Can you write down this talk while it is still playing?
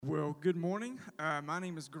Well, good morning. My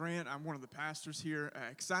name is Grant. I'm one of the pastors here.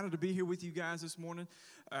 Excited to be here with you guys this morning.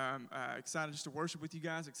 Excited just to worship with you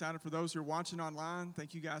guys. Excited for those who are watching online.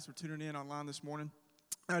 Thank you guys for tuning in online this morning.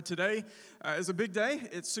 Today is a big day.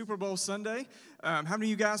 It's Super Bowl Sunday. How many of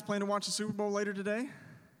you guys plan to watch the Super Bowl later today?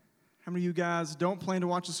 How many of you guys don't plan to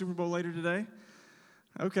watch the Super Bowl later today?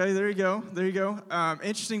 Okay, there you go. There you go.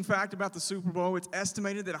 Interesting fact about the Super Bowl, it's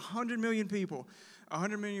estimated that 100 million people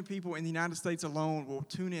in the United States alone will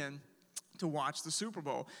tune in to watch the Super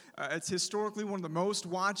Bowl. It's historically one of the most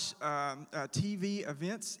watched TV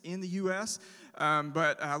events in the U.S.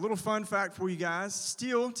 But a little fun fact for you guys,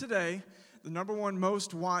 still today, the number one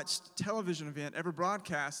most watched television event ever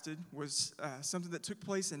broadcasted was something that took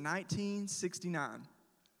place in 1969.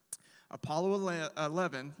 Apollo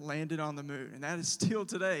 11 landed on the moon, and that is still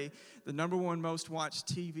today the number one most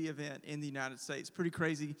watched TV event in the United States. Pretty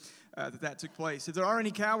crazy that took place. If there are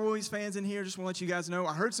any Cowboys fans in here, just want to let you guys know,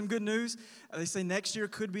 I heard some good news. They say next year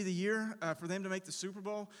could be the year for them to make the Super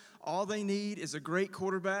Bowl. All they need is a great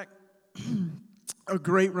quarterback, a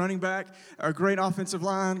great running back, a great offensive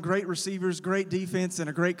line, great receivers, great defense, and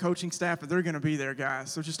a great coaching staff, and they're going to be there,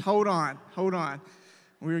 guys. So just hold on.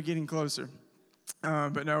 We're getting closer.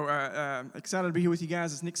 Excited to be here with you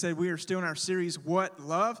guys. As Nick said, we are still in our series, What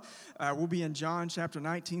Love? We'll be in John chapter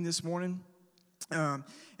 19 this morning. And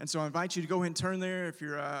so I invite you to go ahead and turn there. If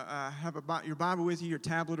you have your Bible with you, your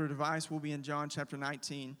tablet or device, we'll be in John chapter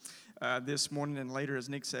 19 this morning. And later, as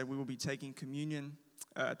Nick said, we will be taking communion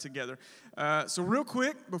together. So real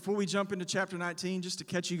quick, before we jump into chapter 19, just to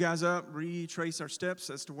catch you guys up, retrace our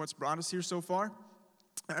steps as to what's brought us here so far.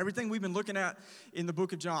 Everything we've been looking at in the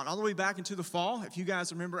book of John, all the way back into the fall. If you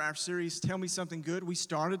guys remember our series, Tell Me Something Good, we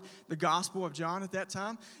started the Gospel of John at that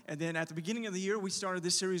time. And then at the beginning of the year, we started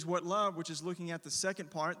this series, What Love, which is looking at the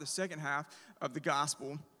second part, the second half of the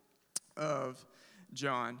Gospel of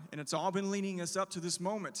John. And it's all been leading us up to this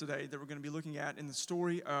moment today that we're going to be looking at in the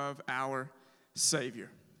story of our Savior.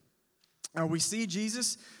 We see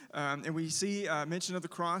Jesus, and we see mention of the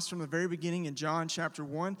cross from the very beginning in John chapter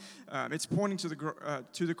 1. It's pointing to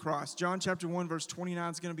the cross. John chapter 1, verse 29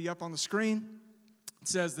 is going to be up on the screen. It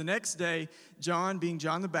says, the next day, John, being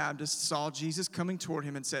John the Baptist, saw Jesus coming toward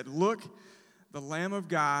him and said, "Look, the Lamb of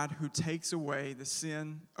God who takes away the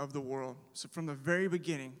sin of the world." So from the very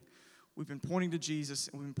beginning, we've been pointing to Jesus,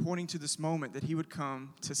 and we've been pointing to this moment that he would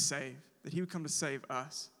come to save,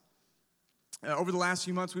 us. Over the last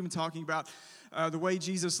few months, we've been talking about the way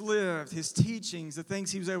Jesus lived, his teachings, the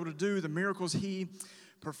things he was able to do, the miracles he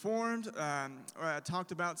performed.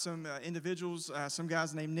 Talked about some individuals, some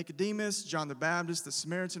guys named Nicodemus, John the Baptist, the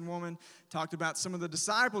Samaritan woman. Talked about some of the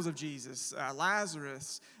disciples of Jesus,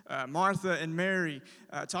 Lazarus, Martha and Mary.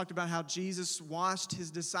 Talked about how Jesus washed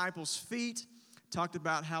his disciples' feet. Talked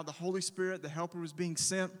about how the Holy Spirit, the Helper, was being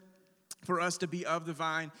sent for us to be of the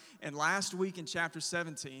vine. And last week in chapter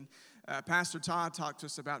 17, Pastor Todd talked to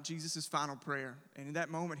us about Jesus' final prayer. And in that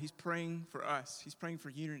moment, he's praying for us. He's praying for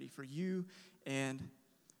unity, for you and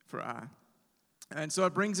for I. And so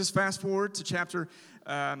it brings us fast forward to chapter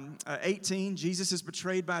 18. Jesus is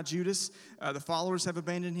betrayed by Judas. The followers have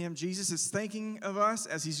abandoned him. Jesus is thinking of us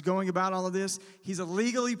as he's going about all of this. He's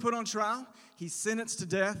illegally put on trial. He's sentenced to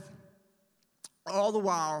death. All the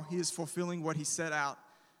while, he is fulfilling what he set out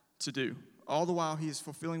to do. All the while, he is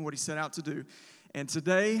fulfilling what he set out to do. And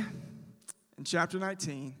today, in chapter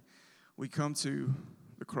 19, we come to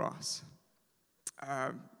the cross.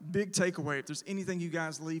 Big takeaway, if there's anything you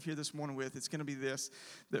guys leave here this morning with, it's going to be this,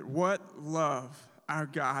 that what love our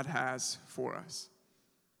God has for us.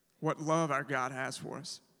 What love our God has for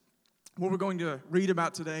us. What we're going to read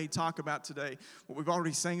about today, talk about today, what we've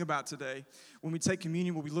already sang about today, when we take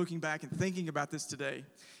communion, we'll be looking back and thinking about this today,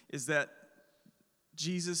 is that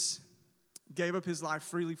Jesus gave up his life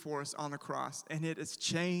freely for us on the cross, and it has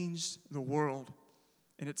changed the world,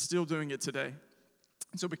 and it's still doing it today.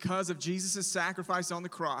 And so because of Jesus' sacrifice on the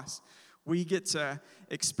cross, we get to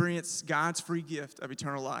experience God's free gift of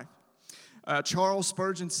eternal life. Charles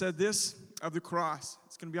Spurgeon said this of the cross.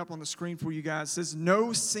 It's going to be up on the screen for you guys. It says,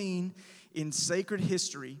 "No scene in sacred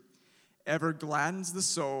history ever gladdens the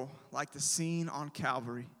soul like the scene on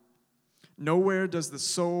Calvary. Nowhere does the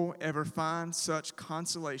soul ever find such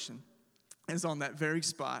consolation as on that very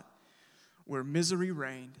spot where misery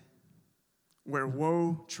reigned, where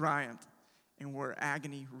woe triumphed, and where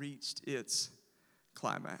agony reached its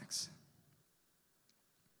climax."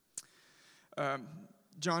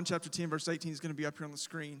 John chapter 10, verse 18 is going to be up here on the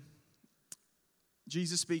screen.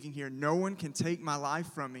 Jesus speaking here, "No one can take my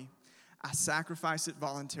life from me. I sacrifice it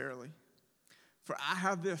voluntarily. For I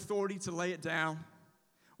have the authority to lay it down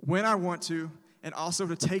when I want to, and also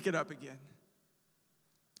to take it up again.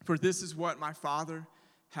 For this is what my Father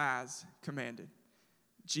has commanded.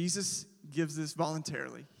 Jesus gives this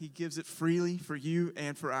voluntarily. He gives it freely for you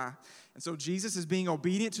and for I. And so Jesus is being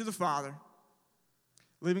obedient to the Father,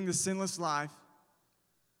 living the sinless life,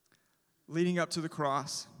 leading up to the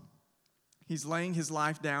cross. He's laying his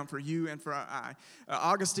life down for you and for I.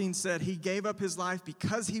 Augustine said he gave up his life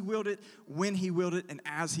because he willed it, when he willed it, and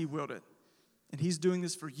as he willed it. And he's doing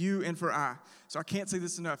this for you and for I. So I can't say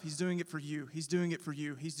this enough. He's doing it for you. He's doing it for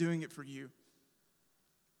you. He's doing it for you.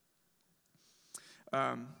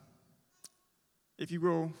 If you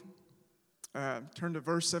will, turn to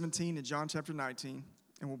verse 17 in John chapter 19,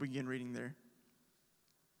 and we'll begin reading there.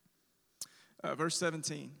 Verse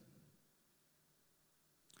 17.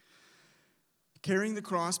 Carrying the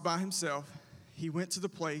cross by himself, he went to the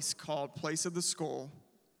place called Place of the Skull,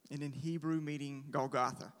 and in Hebrew meaning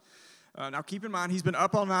Golgotha. Now keep in mind, he's been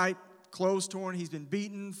up all night, clothes torn, he's been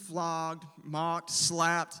beaten, flogged, mocked,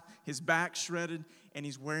 slapped, his back shredded, and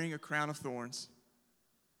he's wearing a crown of thorns.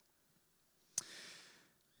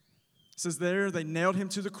 It says there, they nailed him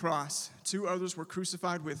to the cross. 2 others were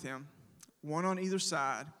crucified with him, one on either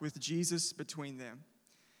side, with Jesus between them.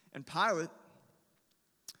 And Pilate,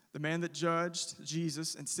 the man that judged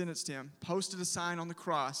Jesus and sentenced him, posted a sign on the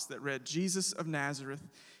cross that read, Jesus of Nazareth,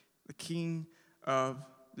 the King of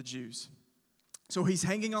the Jews. So he's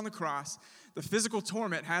hanging on the cross. The physical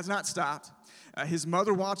torment has not stopped. His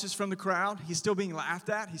mother watches from the crowd. He's still being laughed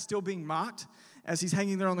at. He's still being mocked as he's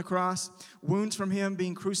hanging there on the cross. Wounds from him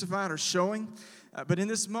being crucified are showing. But in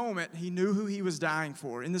this moment, he knew who he was dying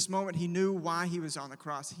for. In this moment, he knew why he was on the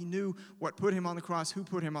cross. He knew what put him on the cross, who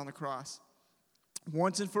put him on the cross.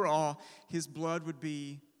 Once and for all, his blood would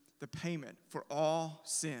be the payment for all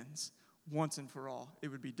sins. Once and for all, it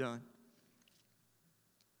would be done.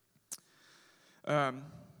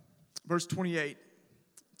 Verse 28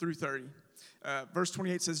 through 30. Verse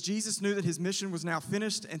 28 says, Jesus knew that his mission was now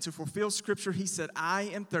finished, and to fulfill Scripture, he said, I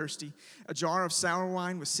am thirsty. A jar of sour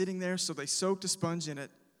wine was sitting there, so they soaked a sponge in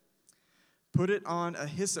it, put it on a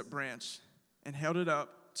hyssop branch, and held it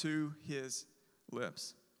up to his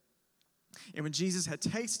lips. And when Jesus had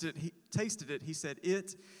tasted it, he said,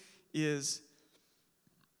 it is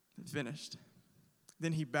finished.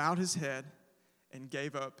 Then he bowed his head and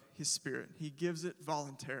gave up his spirit. He gives it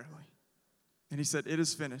voluntarily. And he said, it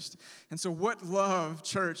is finished. And so what love,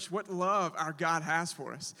 church, what love our God has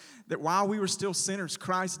for us. That while we were still sinners,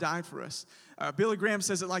 Christ died for us. Billy Graham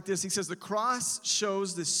says it like this. He says, the cross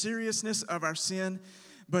shows the seriousness of our sin,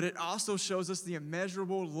 but it also shows us the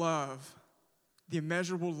immeasurable love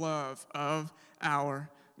of our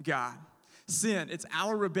God. Sin, it's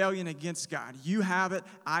our rebellion against God. You have it,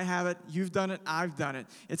 I have it, you've done it, I've done it.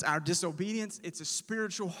 It's our disobedience, it's a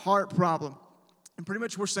spiritual heart problem. And pretty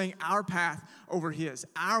much we're saying our path over his,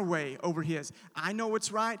 our way over his. I know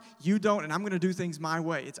what's right, you don't, and I'm going to do things my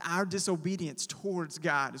way. It's our disobedience towards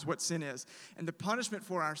God is what sin is. And the punishment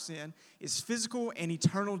for our sin is physical and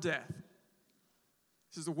eternal death.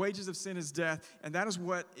 This is the wages of sin is death, and that is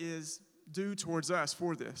what is due towards us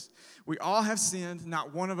for this. We all have sinned,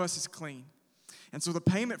 not one of us is clean. And so the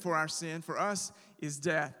payment for our sin, for us, is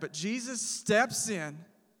death. But Jesus steps in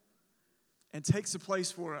and takes the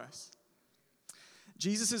place for us.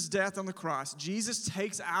 Jesus' death on the cross. Jesus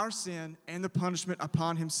takes our sin and the punishment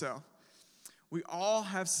upon himself. We all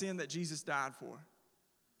have sin that Jesus died for.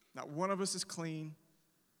 Not one of us is clean.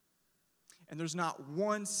 And there's not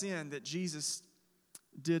one sin that Jesus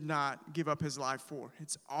did not give up his life for.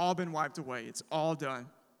 It's all been wiped away. It's all done.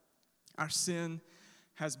 Our sin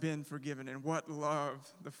has been forgiven. And what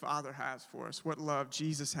love the Father has for us. What love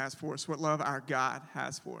Jesus has for us. What love our God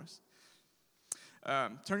has for us.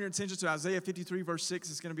 Turn your attention to Isaiah 53, verse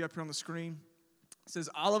 6. It's going to be up here on the screen. It says,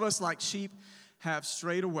 all of us like sheep have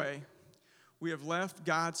strayed away. We have left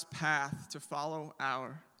God's path to follow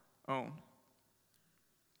our own.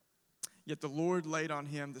 Yet the Lord laid on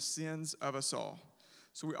him the sins of us all.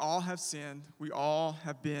 So we all have sinned. We all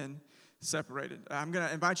have been separated. I'm going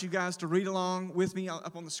to invite you guys to read along with me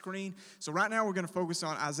up on the screen. So right now we're going to focus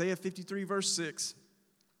on Isaiah 53, verse 6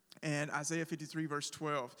 and Isaiah 53, verse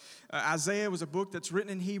 12. Isaiah was a book that's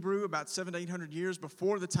written in Hebrew about 700 to 800 years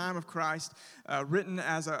before the time of Christ, written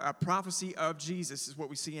as a prophecy of Jesus is what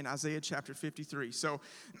we see in Isaiah chapter 53. So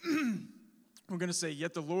we're going to say,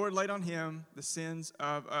 yet the Lord laid on him the sins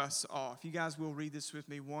of us all. If you guys will read this with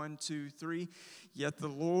me, 1, 2, 3. Yet the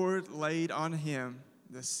Lord laid on him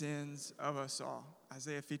the sins of us all.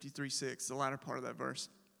 Isaiah 53, 6, the latter part of that verse.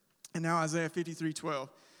 And now Isaiah 53, 12.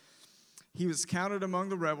 He was counted among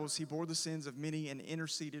the rebels. He bore the sins of many and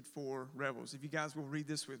interceded for rebels. If you guys will read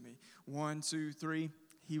this with me. 1, 2, 3.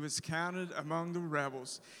 He was counted among the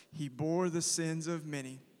rebels. He bore the sins of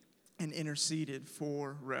many and interceded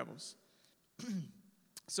for rebels.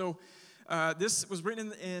 So this was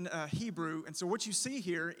written in Hebrew, and so what you see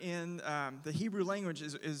here in the Hebrew language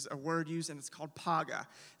is a word used, and it's called paga.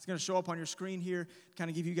 It's going to show up on your screen here, kind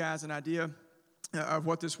of give you guys an idea of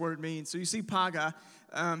what this word means. So you see paga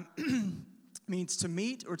means to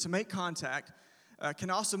meet or to make contact. Can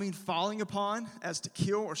also mean falling upon, as to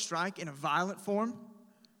kill or strike in a violent form.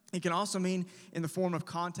 It can also mean in the form of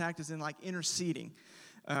contact, as in like interceding.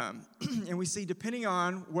 And we see, depending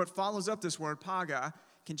on what follows up this word, paga,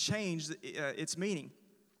 can change its meaning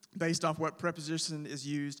based off what preposition is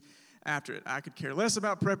used after it. I could care less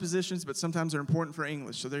about prepositions, but sometimes they're important for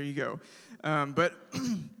English, so there you go. But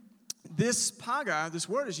this paga, this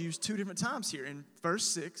word is used two different times here, in verse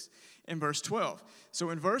 6 and verse 12.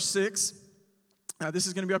 So in verse 6, this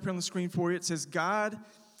is going to be up here on the screen for you. It says, God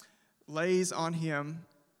lays on him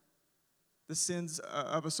the sins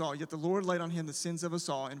of us all. Yet the Lord laid on him the sins of us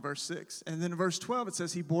all, in verse 6. And then in verse 12, it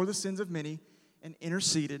says, he bore the sins of many and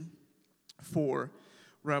interceded for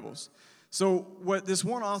rebels. So what this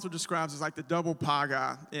one author describes as like the double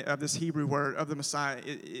paga of this Hebrew word of the Messiah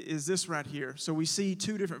is this right here. So we see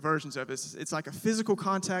two different versions of it. It's like a physical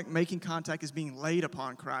contact, making contact is being laid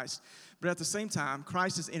upon Christ. But at the same time,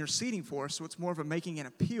 Christ is interceding for us, so it's more of a making an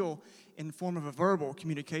appeal in the form of a verbal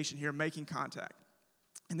communication here, making contact.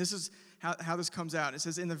 And this is how this comes out. It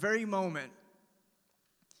says, in the very moment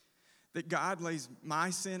that God lays my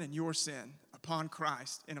sin and your sin upon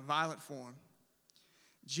Christ in a violent form,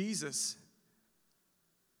 Jesus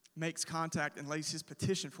makes contact and lays his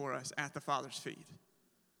petition for us at the Father's feet.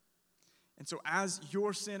 And so as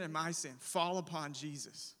your sin and my sin fall upon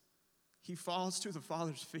Jesus, he falls to the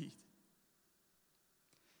Father's feet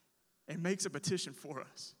and makes a petition for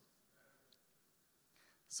us.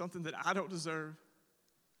 Something that I don't deserve,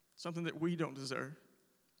 something that we don't deserve.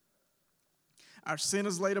 Our sin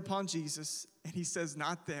is laid upon Jesus, and he says,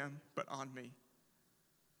 not them, but on me.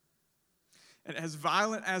 And as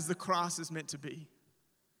violent as the cross is meant to be,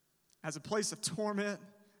 as a place of torment,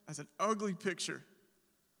 as an ugly picture,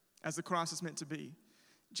 as the cross is meant to be,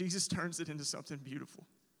 Jesus turns it into something beautiful.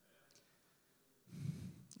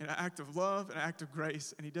 An act of love, an act of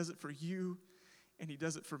grace, and he does it for you, and he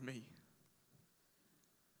does it for me.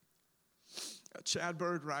 Chad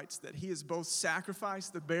Bird writes that he is both sacrifice,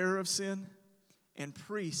 the bearer of sin, and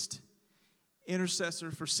priest,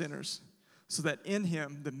 intercessor for sinners, so that in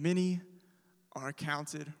him the many are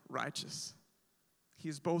accounted righteous. He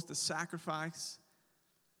is both the sacrifice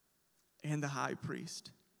and the high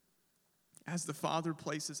priest. As the Father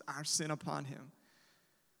places our sin upon him,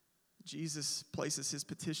 Jesus places his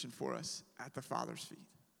petition for us at the Father's feet.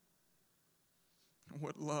 And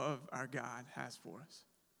what love our God has for us.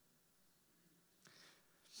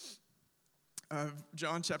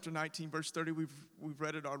 John chapter 19, verse 30, we've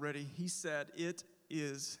read it already. He said, it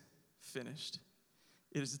is finished.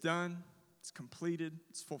 It is done, it's completed,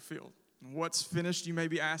 it's fulfilled. And what's finished, you may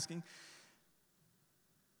be asking?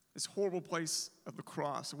 This horrible place of the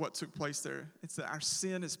cross, what took place there, it's that our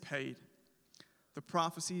sin is paid. The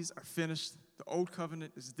prophecies are finished. The old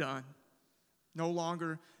covenant is done. No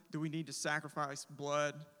longer do we need to sacrifice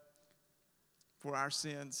blood for our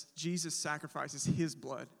sins. Jesus sacrifices his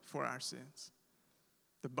blood for our sins.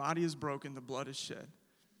 The body is broken, the blood is shed.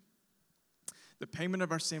 The payment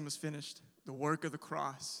of our sin was finished. The work of the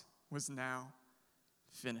cross was now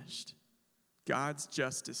finished. God's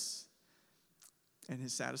justice and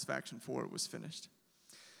his satisfaction for it was finished.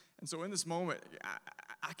 And so in this moment,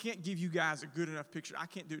 I can't give you guys a good enough picture. I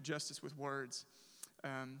can't do justice with words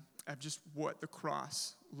of just what the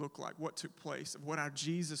cross looked like, what took place, of what our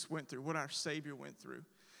Jesus went through, what our Savior went through.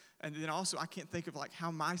 And then also, I can't think of like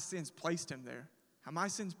how my sins placed him there, how my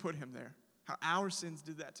sins put him there, how our sins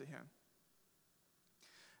did that to him.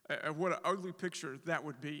 What an ugly picture that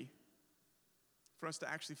would be for us to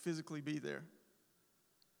actually physically be there.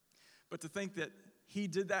 But to think that he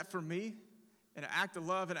did that for me, an act of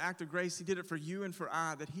love, an act of grace, he did it for you and for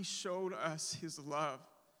I, that he showed us his love.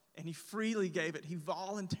 And he freely gave it. He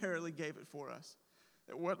voluntarily gave it for us.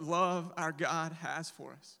 That what love our God has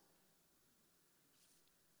for us.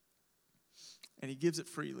 And he gives it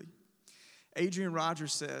freely. Adrian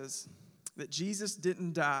Rogers says that Jesus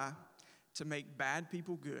didn't die to make bad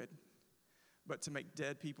people good, but to make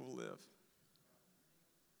dead people live.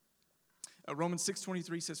 Romans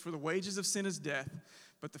 6:23 says, for the wages of sin is death,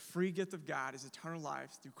 but the free gift of God is eternal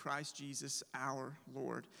life through Christ Jesus our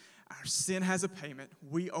Lord. Our sin has a payment.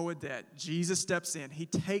 We owe a debt. Jesus steps in. He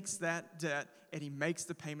takes that debt and he makes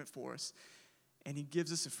the payment for us. And he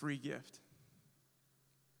gives us a free gift.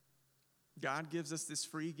 God gives us this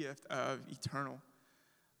free gift of eternal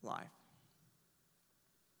life.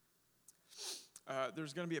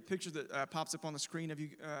 there's going to be a picture that pops up on the screen of you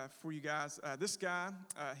for you guys. This guy,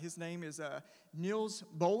 his name is Niels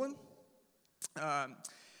Bohlin.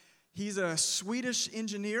 He's a Swedish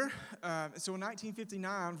engineer. So in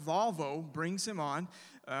 1959, Volvo brings him on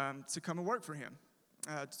to come and work for him,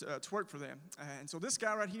 to work for them. And so this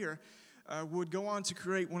guy right here would go on to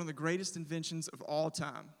create one of the greatest inventions of all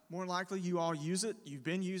time. More than likely, you all use it. You've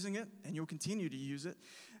been using it, and you'll continue to use it.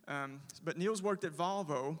 But Niels worked at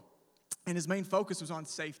Volvo, and his main focus was on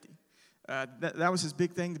safety. That was his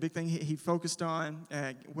big thing. The big thing he focused on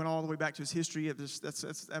went all the way back to his history.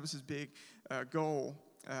 That was his big goal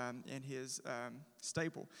and his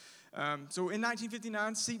staple. So in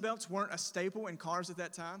 1959, seatbelts weren't a staple in cars at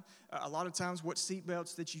that time. A lot of times what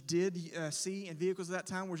seatbelts that you did see in vehicles at that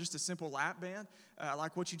time were just a simple lap band,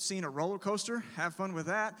 like what you'd see in a roller coaster. Have fun with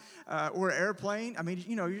that. Or an airplane. I mean,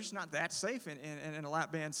 you're just not that safe in a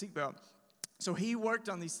lap band seatbelt. So he worked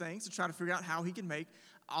on these things to try to figure out how he could make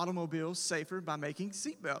automobiles safer by making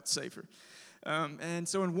seatbelts safer. And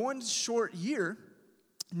so in one short year,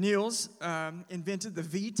 Niels invented the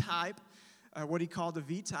V-type, what he called the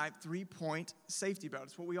V-type 3-point safety belt.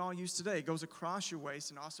 It's what we all use today. It goes across your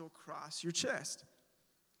waist and also across your chest.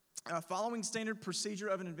 Following standard procedure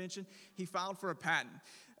of an invention, he filed for a patent.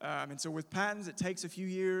 And so with patents, it takes a few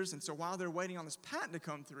years. And so while they're waiting on this patent to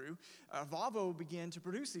come through, Volvo began to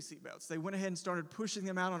produce these seatbelts. They went ahead and started pushing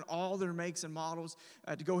them out on all their makes and models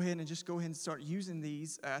to go ahead and start using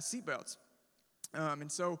these seatbelts.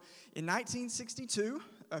 And so in 1962,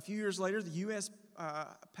 a few years later, the U.S.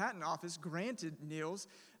 Patent Office granted Niels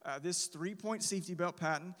this 3-point safety belt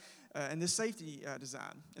patent and this safety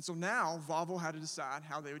design. And so now Volvo had to decide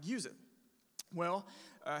how they would use it. Well,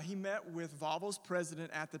 he met with Volvo's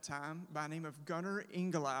president at the time by the name of Gunnar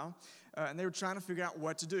Engellau, and they were trying to figure out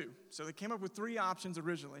what to do. So they came up with 3 options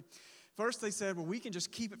originally. First, they said, well, we can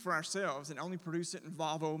just keep it for ourselves and only produce it in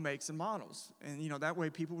Volvo makes and models. And, that way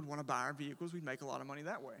people would want to buy our vehicles. We'd make a lot of money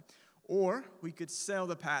that way. Or we could sell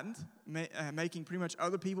the patent, making pretty much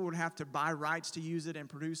other people would have to buy rights to use it and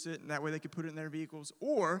produce it, and that way they could put it in their vehicles.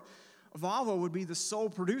 Or Volvo would be the sole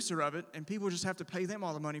producer of it, and people would just have to pay them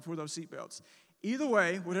all the money for those seatbelts. Either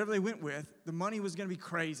way, whatever they went with, the money was going to be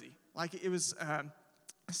crazy. Like it was a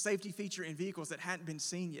safety feature in vehicles that hadn't been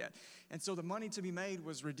seen yet. And so the money to be made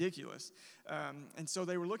was ridiculous. And so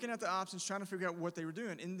they were looking at the options, trying to figure out what they were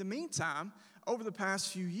doing. In the meantime, over the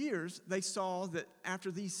past few years, they saw that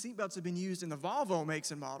after these seatbelts had been used in the Volvo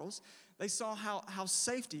makes and models, they saw how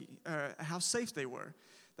safe they were.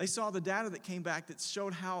 They saw the data that came back that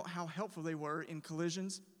showed how helpful they were in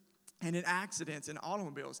collisions and in accidents in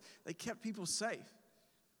automobiles. They kept people safe.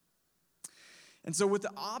 And so with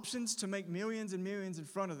the options to make millions and millions in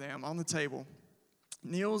front of them on the table,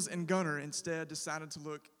 Niels and Gunnar instead decided to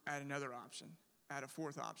look at another option, at a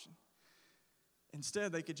 4th option.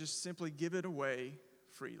 Instead, they could just simply give it away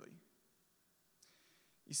freely.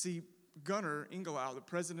 You see, Gunnar Engellau, the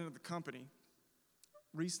president of the company,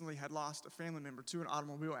 recently had lost a family member to an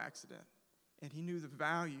automobile accident, and he knew the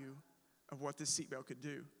value of what this seatbelt could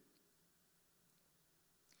do.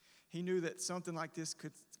 He knew that something like this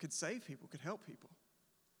could save people, could help people.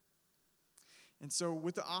 And so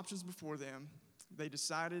with the options before them, they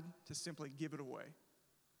decided to simply give it away.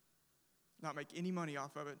 Not make any money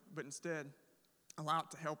off of it, but instead allow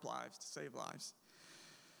it to help lives, to save lives.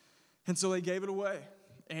 And so they gave it away.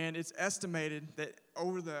 And it's estimated that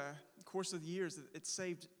over the course of the years, it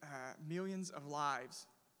saved millions of lives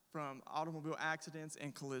from automobile accidents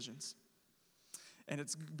and collisions. And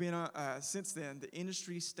it's been, since then, the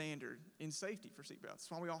industry standard in safety for seatbelts.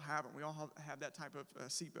 That's why we all have them. We all have that type of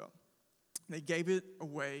seatbelt. They gave it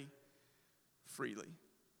away freely.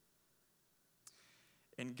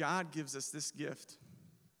 And God gives us this gift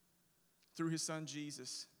through his son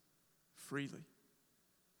Jesus freely.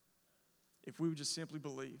 If we would just simply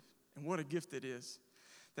believe. And what a gift it is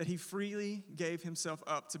that he freely gave himself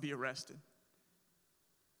up to be arrested.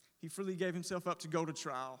 He freely gave himself up to go to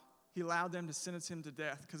trial. He allowed them to sentence him to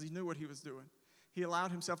death because he knew what he was doing. He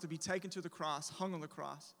allowed himself to be taken to the cross, hung on the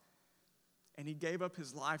cross, and he gave up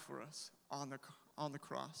his life for us on the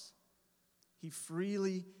cross. He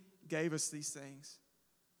freely gave us these things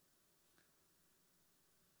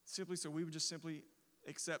simply so we would just simply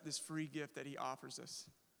accept this free gift that he offers us.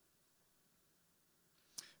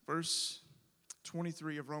 Verse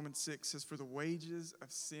 23 of Romans 6 says, "For the wages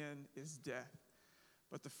of sin is death,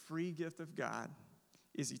 but the free gift of God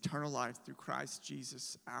is eternal life through Christ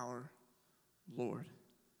Jesus our Lord."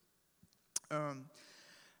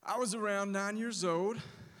 I was around 9 years old.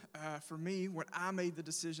 For me, when I made the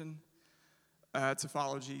decision to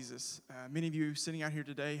follow Jesus. Many of you sitting out here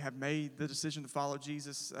today have made the decision to follow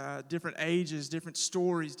Jesus. Different ages, different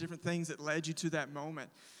stories, different things that led you to that moment.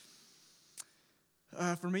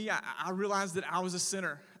 For me, I realized that I was a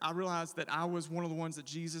sinner. I realized that I was one of the ones that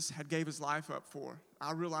Jesus had gave his life up for.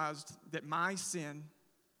 I realized that my sin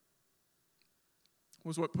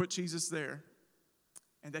was what put Jesus there,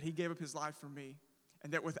 and that he gave up his life for me.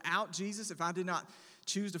 And that without Jesus, if I did not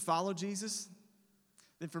choose to follow Jesus,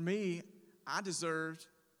 then for me, I deserved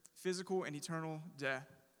physical and eternal death.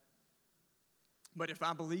 But if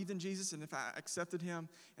I believed in Jesus and if I accepted him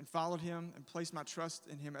and followed him and placed my trust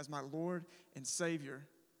in him as my Lord and Savior,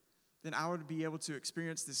 then I would be able to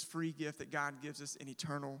experience this free gift that God gives us in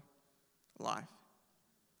eternal life.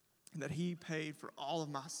 And that he paid for all of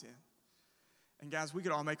my sin. And guys, we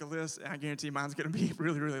could all make a list, and I guarantee mine's going to be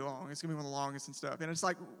really, really long. It's going to be one of the longest and stuff. And it's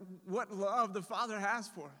like what love the Father has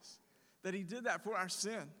for us. That he did that for our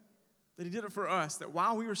sin. That he did it for us. That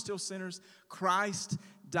while we were still sinners, Christ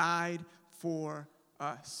died for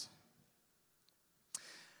us.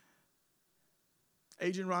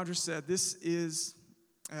 Adrian Rogers said this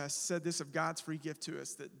of God's free gift to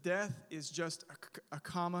us, that death is just a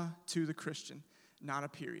comma to the Christian, not a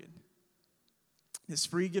period. This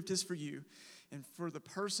free gift is for you. And for the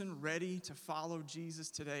person ready to follow Jesus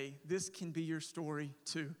today, this can be your story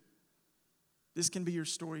too. This can be your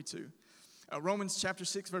story too. Romans chapter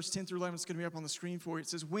 6, verse 10 through 11, it's going to be up on the screen for you. It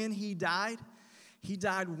says, when he died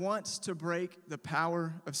once to break the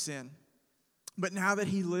power of sin. But now that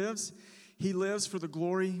he lives for the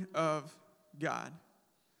glory of God.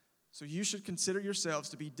 So you should consider yourselves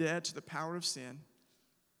to be dead to the power of sin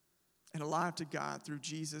and alive to God through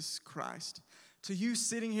Jesus Christ. To you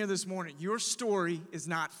sitting here this morning, your story is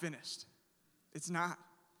not finished. It's not.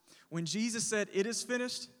 When Jesus said, it is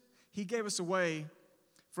finished, he gave us a way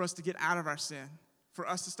for us to get out of our sin, for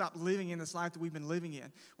us to stop living in this life that we've been living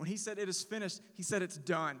in. When he said it is finished, he said it's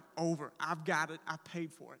done, over. I've got it, I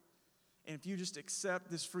paid for it. And if you just accept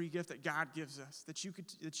this free gift that God gives us, that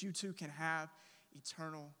you too can have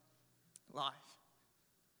eternal life.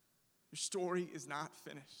 Your story is not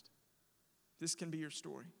finished. This can be your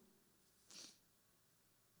story.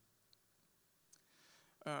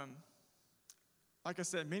 Like I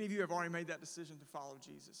said, many of you have already made that decision to follow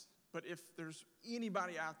Jesus. But if there's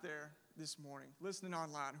anybody out there this morning, listening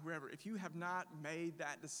online, whoever, if you have not made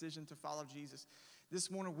that decision to follow Jesus,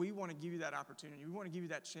 this morning we want to give you that opportunity. We want to give you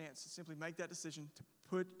that chance to simply make that decision to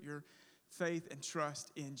put your faith and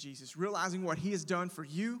trust in Jesus, realizing what he has done for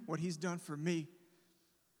you, what he's done for me,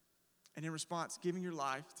 and in response, giving your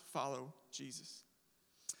life to follow Jesus.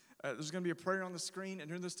 There's going to be a prayer on the screen, and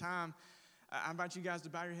during this time, I invite you guys to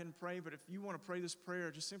bow your head and pray, but if you want to pray this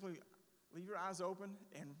prayer, just simply leave your eyes open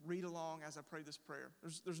and read along as I pray this prayer.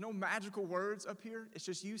 There's no magical words up here. It's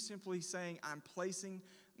just you simply saying, I'm placing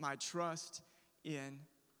my trust in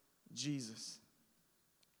Jesus.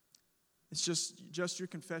 It's just your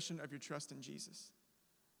confession of your trust in Jesus.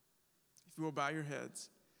 If you will bow your heads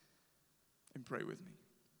and pray with me.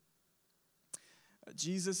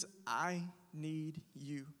 Jesus, I need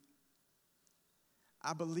you.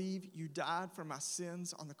 I believe you died for my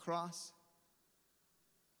sins on the cross.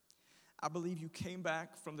 I believe you came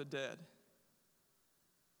back from the dead.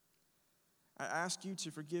 I ask you to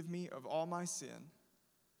forgive me of all my sin.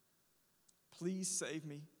 Please save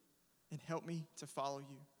me and help me to follow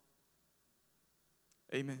you.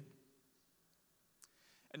 Amen.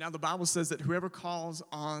 And now the Bible says that whoever calls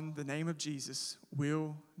on the name of Jesus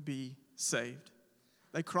will be saved.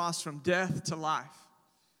 They cross from death to life.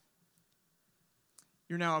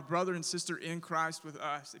 You're now a brother and sister in Christ with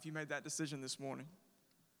us if you made that decision this morning.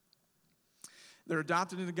 They're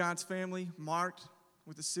adopted into God's family, marked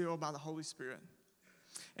with the seal by the Holy Spirit.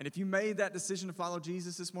 And if you made that decision to follow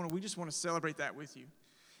Jesus this morning, we just want to celebrate that with you.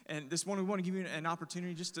 And this morning, we want to give you an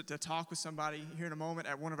opportunity just to talk with somebody here in a moment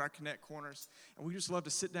at one of our Connect Corners. And we just love to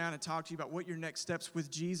sit down and talk to you about what your next steps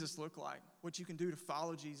with Jesus look like, what you can do to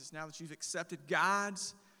follow Jesus now that you've accepted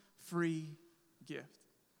God's free gift.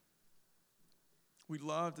 We'd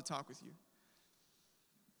love to talk with you.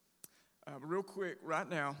 But real quick, right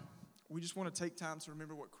now, we just want to take time to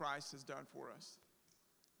remember what Christ has done for us.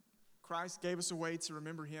 Christ gave us a way to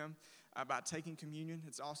remember him by taking communion.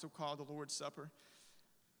 It's also called the Lord's Supper.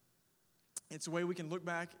 It's a way we can look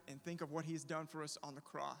back and think of what he's done for us on the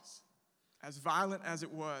cross. As violent as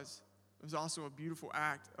it was also a beautiful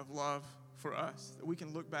act of love for us, that we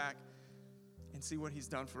can look back and see what he's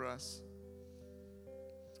done for us.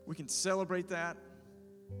 We can celebrate that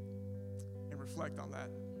and reflect on that.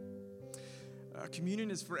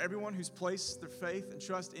 Communion is for everyone who's placed their faith and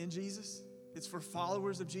trust in Jesus. It's for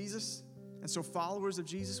followers of Jesus. And so followers of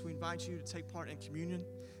Jesus, we invite you to take part in communion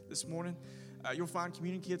this morning. You'll find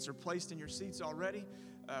communion kits are placed in your seats already.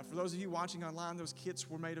 For those of you watching online, those kits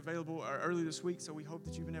were made available early this week, so we hope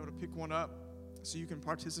that you've been able to pick one up so you can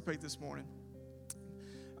participate this morning.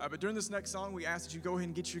 But during this next song, we ask that you go ahead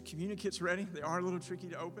and get your communion kits ready. They are a little tricky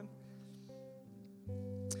to open.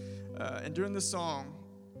 And during this song,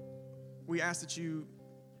 we ask that you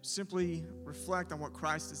simply reflect on what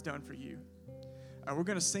Christ has done for you. We're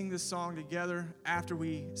going to sing this song together. After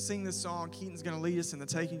we sing this song, Keaton's going to lead us in the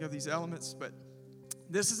taking of these elements. But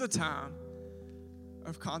this is a time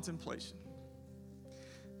of contemplation.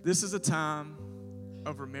 This is a time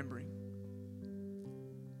of remembering.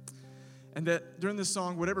 And that during this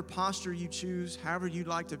song, whatever posture you choose, however you'd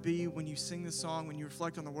like to be when you sing this song, when you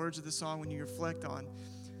reflect on the words of the song, when you reflect on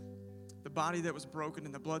the body that was broken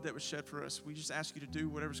and the blood that was shed for us, we just ask you to do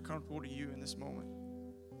whatever's comfortable to you in this moment.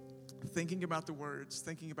 Thinking about the words,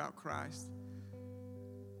 thinking about Christ.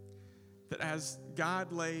 That as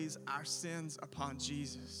God lays our sins upon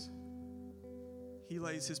Jesus, he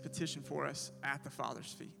lays his petition for us at the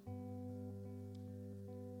Father's feet.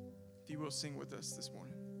 If you will, sing with us this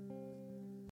morning.